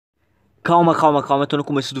Calma, calma, calma, eu tô no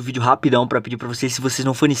começo do vídeo rapidão pra pedir pra vocês, se vocês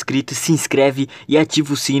não forem inscritos, se inscreve e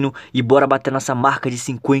ativa o sino e bora bater nossa marca de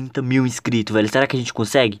 50 mil inscritos, velho. Será que a gente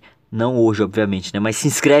consegue? Não hoje, obviamente, né? Mas se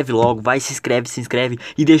inscreve logo, vai, se inscreve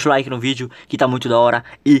e deixa o like no vídeo que tá muito da hora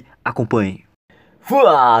e acompanhe.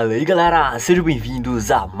 Fala aí, galera, sejam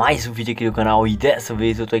bem-vindos a mais um vídeo aqui do canal e dessa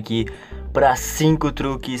vez eu tô aqui para 5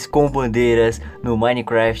 truques com bandeiras no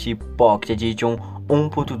Minecraft Pocket Edition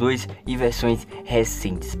 1.2 e versões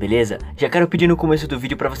recentes, beleza? Já quero pedir no começo do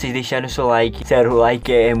vídeo pra vocês deixarem o seu like. Sério, o like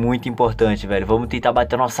é muito importante, velho. Vamos tentar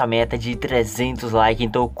bater nossa meta de 300 likes,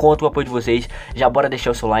 então conto com o apoio de vocês. Já bora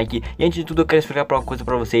deixar o seu like. E antes de tudo eu quero explicar uma coisa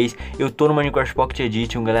pra vocês. Eu tô no Minecraft Pocket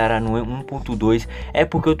Edition, galera, no 1.2. É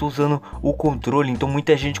porque eu tô usando o controle, então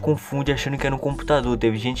muita gente confunde achando que é no computador.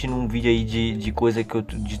 Teve gente num vídeo aí de coisa que eu,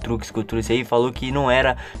 de truques que eu trouxe aí, falou que não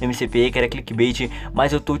era mcpe, que era clickbait,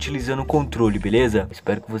 mas eu tô utilizando o controle, beleza?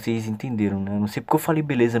 Espero que vocês entenderam, né? Não sei porque eu falei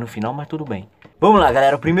beleza no final, mas tudo bem. Vamos lá,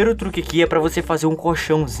 galera. O primeiro truque aqui é pra você fazer um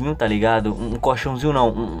colchãozinho, tá ligado? Um colchãozinho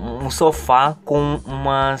não, um sofá com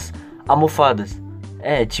umas almofadas.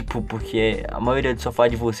 É, tipo, porque a maioria do sofá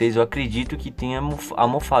de vocês eu acredito que tem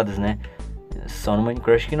almofadas, né? Só no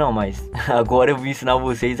Minecraft que não, mas agora eu vim ensinar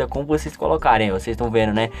vocês a como vocês colocarem, vocês estão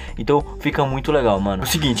vendo, né? Então fica muito legal, mano. O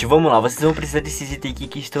seguinte, vamos lá, vocês vão precisar desses itens aqui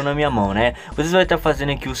que estão na minha mão, né? Vocês vão estar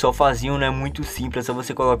fazendo aqui o sofazinho, né? Muito simples, é só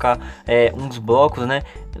você colocar uns blocos, né?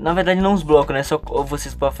 Na verdade não uns blocos, né? Só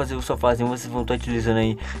vocês para fazer o sofazinho, vocês vão estar utilizando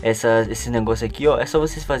aí esse negócio aqui, ó. É só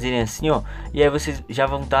vocês fazerem assim, ó. E aí vocês já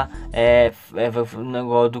vão estar, o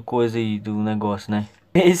negócio do coisa aí, do negócio, né?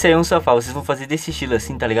 Esse aí é um sofá, vocês vão fazer desse estilo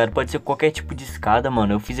assim, tá ligado? Pode ser qualquer tipo de escada,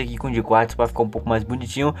 mano. Eu fiz aqui com de quartos pra ficar um pouco mais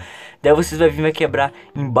bonitinho. Daí vocês vão vir, vai quebrar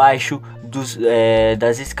embaixo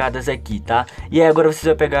das escadas aqui, tá? E aí agora vocês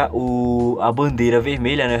vão pegar a bandeira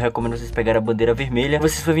vermelha, né? Eu recomendo vocês pegarem a bandeira vermelha.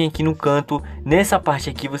 Vocês vão vir aqui no canto, nessa parte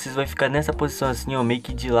aqui, vocês vão ficar nessa posição assim, ó, meio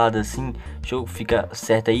que de lado assim. Deixa eu ficar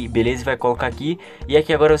certo aí, beleza? E vai colocar aqui. E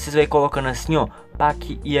aqui agora vocês vão colocando assim, ó.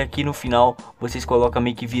 E aqui no final vocês colocam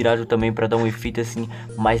meio que virado também para dar um efeito assim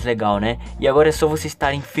mais legal, né? E agora é só vocês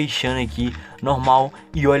estarem fechando aqui normal.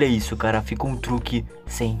 E olha isso, cara, fica um truque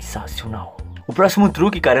sensacional. O próximo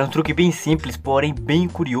truque, cara, é um truque bem simples, porém bem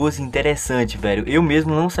curioso e interessante, velho. Eu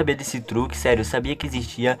mesmo não sabia desse truque, sério, eu sabia que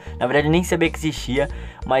existia. Na verdade nem sabia que existia,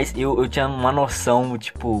 mas eu tinha uma noção,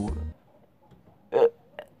 tipo...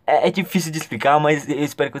 É difícil de explicar, mas eu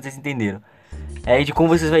espero que vocês entenderam. De como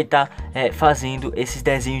vocês vai estar fazendo esses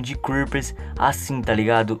desenhos de creepers assim, tá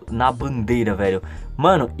ligado? Na bandeira, velho.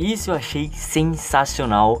 Mano, isso eu achei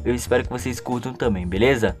sensacional. Eu espero que vocês curtam também,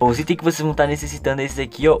 beleza? Bom, os itens que vocês vão estar necessitando é esses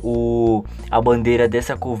aqui, ó. A bandeira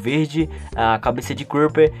dessa cor verde, a cabeça de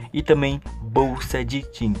creeper e também bolsa de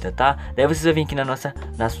tinta, tá? Daí vocês vão vir aqui na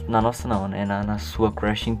sua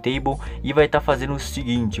crafting table e vai estar fazendo o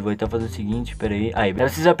seguinte, pera aí,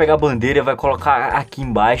 vocês vão pegar a bandeira, vai colocar aqui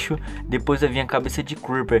embaixo, depois vai vir a cabeça de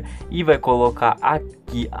creeper e vai colocar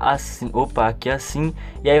aqui assim, aqui assim,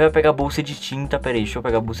 e aí vai pegar a bolsa de tinta, pera aí, deixa eu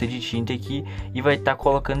pegar a bolsa de tinta aqui e vai estar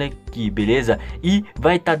colocando aqui, beleza? E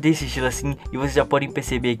vai estar desse estilo assim, e vocês já podem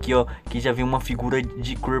perceber aqui, ó, que já vem uma figura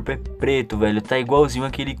de creeper preto, velho, tá igualzinho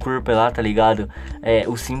aquele creeper lá, tá ligado?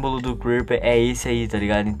 O símbolo do creeper é esse aí, tá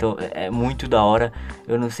ligado? Então é muito da hora.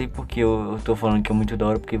 Eu não sei porque eu tô falando que é muito da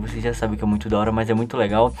hora, porque vocês já sabem que é muito da hora, mas é muito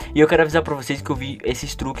legal. E eu quero avisar pra vocês que eu vi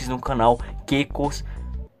esses truques no canal TRUQUES.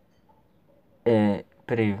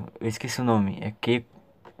 Pera aí, eu esqueci o nome.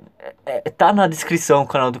 Tá na descrição o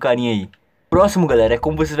canal do carinha aí. Próximo, galera, é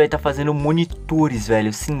como vocês vai estar fazendo monitores,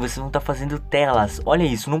 velho. Sim, vocês vão estar fazendo telas. Olha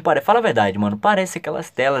isso, não parece, fala a verdade, mano. Parece aquelas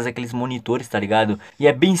telas, aqueles monitores, tá ligado? E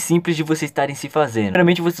é bem simples de vocês estarem se fazendo.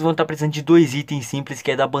 Primeiramente, vocês vão estar precisando de dois itens simples,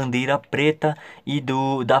 que é da bandeira preta e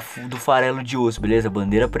do farelo de osso, beleza?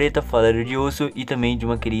 Bandeira preta, farelo de osso e também de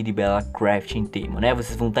uma querida e bela crafting table, né?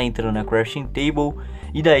 Vocês vão estar entrando na crafting table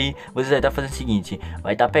e daí vocês vai estar fazendo o seguinte.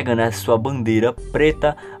 Vai estar pegando a sua bandeira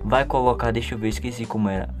preta, vai colocar, deixa eu ver, esqueci como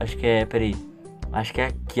era. Acho que é, peraí. Acho que é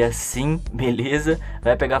aqui assim, beleza.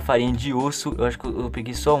 Vai pegar a farinha de osso. Eu acho que eu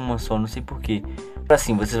peguei só uma só, não sei porquê.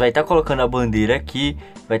 Assim, vocês vai estar colocando a bandeira aqui.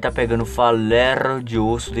 Vai estar pegando o farelo de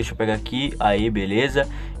osso. Deixa eu pegar aqui, aí, beleza.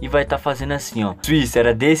 E vai estar fazendo assim, ó. Isso,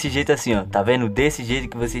 era desse jeito assim, ó. Tá vendo? Desse jeito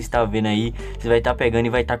que você está vendo aí. Você vai estar pegando e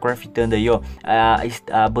vai estar craftando aí, ó,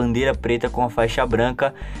 a bandeira preta com a faixa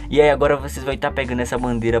branca. E aí agora vocês vai estar pegando essa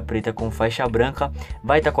bandeira preta com faixa branca.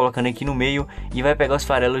 Vai estar colocando aqui no meio. E vai pegar os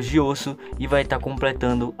farelos de osso. E vai estar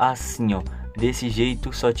completando assim, ó. desse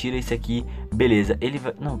jeito, só tira isso aqui, beleza. Ele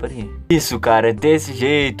vai... Não, pera aí. Isso, cara, desse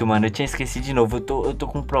jeito, mano, eu tinha esquecido de novo, eu tô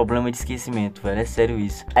com um problema de esquecimento, velho, é sério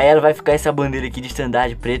isso. Aí ela vai ficar essa bandeira aqui de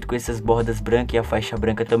estandarte preto com essas bordas brancas e a faixa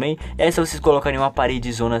branca também. E aí é só vocês colocarem uma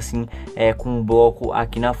parede zona assim, com um bloco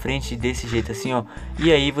aqui na frente, desse jeito assim, ó.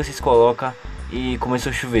 E aí vocês colocam e começou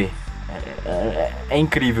a chover. É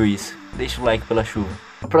incrível isso. Deixa o like pela chuva.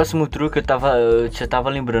 O próximo truque eu já tava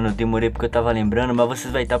lembrando, eu demorei porque eu tava lembrando, mas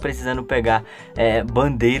vocês vai estar precisando pegar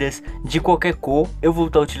bandeiras de qualquer cor. Eu vou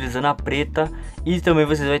estar utilizando a preta e também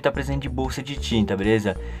vocês vai estar precisando de bolsa de tinta,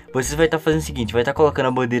 beleza? Vocês vai estar fazendo o seguinte, vai estar colocando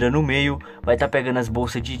a bandeira no meio, vai estar pegando as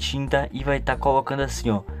bolsas de tinta e vai estar colocando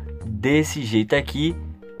assim, ó, desse jeito aqui.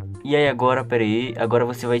 E aí agora, pera aí, agora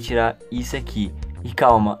você vai tirar isso aqui. E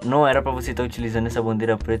calma, não era pra você estar utilizando essa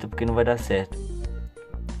bandeira preta porque não vai dar certo.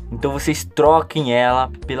 Então vocês troquem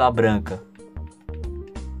ela pela branca.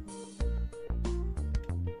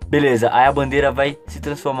 Beleza, aí a bandeira vai se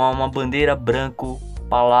transformar em uma bandeira branco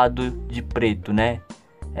palado de preto, né?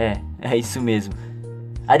 É isso mesmo.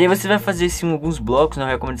 Aí você vai fazer assim alguns blocos, não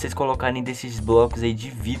recomendo vocês colocarem desses blocos aí de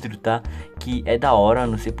vidro, tá? Que é da hora,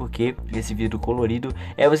 não sei porquê, esse vidro colorido.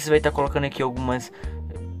 Aí vocês vai estar colocando aqui algumas...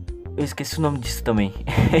 Eu esqueci o nome disso também.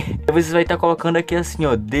 Vocês vai estar colocando aqui assim,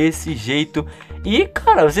 ó, desse jeito. E,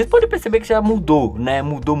 cara, vocês podem perceber que já mudou, né?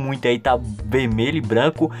 Mudou muito, aí tá vermelho e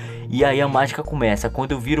branco. E aí a mágica começa.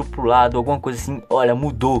 Quando eu viro pro lado, alguma coisa assim, olha,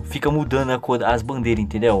 mudou. Fica mudando a cor, as bandeiras,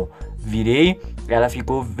 entendeu? Virei, ela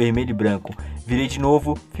ficou vermelho e branco. Virei de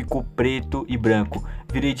novo, ficou preto e branco.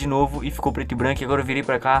 Virei de novo e ficou preto e branco. E agora eu virei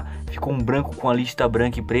pra cá, ficou um branco com a lista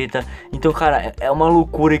branca e preta. Então, cara, é uma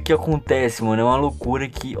loucura que acontece, mano. É uma loucura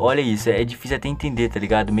que, olha isso, é difícil até entender, tá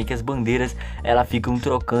ligado? Meio que as bandeiras, elas ficam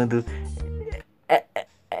trocando.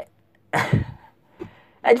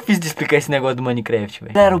 É difícil de explicar esse negócio do Minecraft,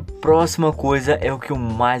 velho. Galera, a próxima coisa é o que eu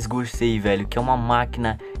mais gostei, velho, que é uma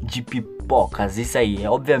máquina de pipocas. Isso aí,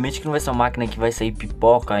 obviamente que não vai ser uma máquina que vai sair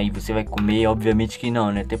pipoca e você vai comer, obviamente que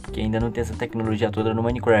não, né? Até porque ainda não tem essa tecnologia toda no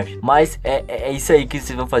Minecraft. Mas é isso aí que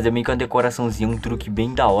vocês vão fazer, meio que uma decoraçãozinha, um truque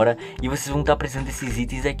bem da hora. E vocês vão estar precisando desses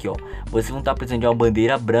itens aqui, ó. Vocês vão estar precisando de uma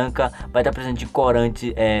bandeira branca, vai estar precisando de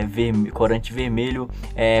corante, corante vermelho,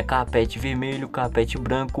 carpete vermelho, carpete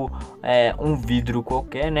branco, um vidro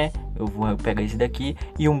qualquer, né? Eu vou pegar esse daqui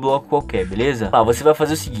e um bloco qualquer, beleza? Você vai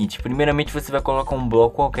fazer o seguinte, primeiramente você vai colocar um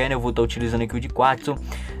bloco qualquer, né? Eu vou estar utilizando aqui o de quartzo.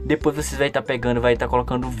 Depois vocês vai estar pegando, vai estar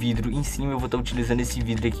colocando o vidro em cima. Eu vou estar utilizando esse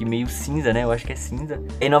vidro aqui meio cinza, né? Eu acho que é cinza.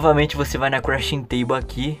 E novamente você vai na crafting table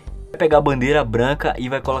aqui, vai pegar a bandeira branca e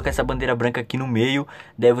vai colocar essa bandeira branca aqui no meio.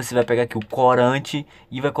 Daí você vai pegar aqui o corante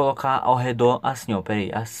e vai colocar ao redor assim, ó. Pera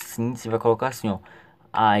aí, assim, você vai colocar assim, ó.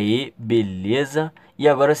 Aí, beleza. E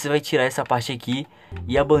agora você vai tirar essa parte aqui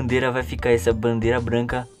e a bandeira vai ficar essa bandeira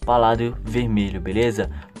branca palado vermelho, beleza?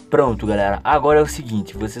 Pronto, galera. Agora é o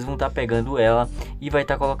seguinte, vocês vão estar pegando ela e vai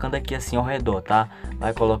estar colocando aqui assim ao redor, tá?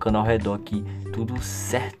 Vai colocando ao redor aqui, tudo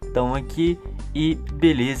certão aqui e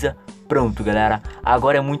beleza. Pronto, galera,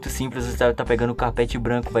 agora é muito simples. Você vai estar pegando o carpete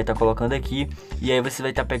branco, vai estar colocando aqui. E aí você vai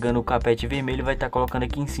estar pegando o carpete vermelho, vai estar colocando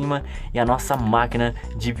aqui em cima. E a nossa máquina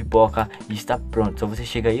de pipoca está pronta. Só você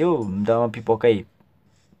chega aí, me dá uma pipoca aí.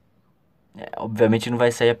 Obviamente não vai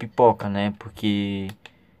sair a pipoca, né? Porque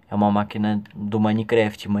é uma máquina do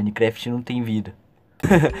Minecraft. Minecraft não tem vida.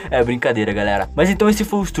 É brincadeira, galera. Mas então esse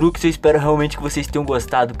foi os truques. Eu espero realmente que vocês tenham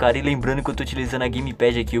gostado, cara. E lembrando que eu tô utilizando a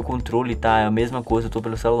gamepad aqui, o controle, tá? É a mesma coisa, eu tô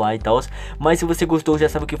pelo celular e tal. Mas se você gostou, já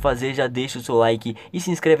sabe o que fazer. Já deixa o seu like e se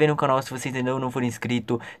inscreve aí no canal se você ainda não for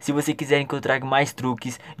inscrito. Se você quiser que eu traga mais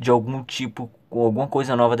truques de algum tipo, com alguma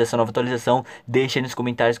coisa nova dessa nova atualização, deixa aí nos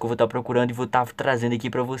comentários que eu vou estar procurando e vou estar trazendo aqui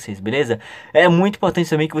pra vocês, beleza? É muito importante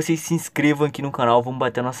também que vocês se inscrevam aqui no canal. Vamos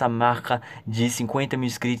bater a nossa marca de 50 mil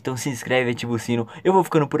inscritos. Então se inscreve, ativa o sino. Eu vou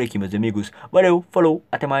ficando por aqui, meus amigos. Valeu, falou,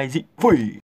 até mais e fui!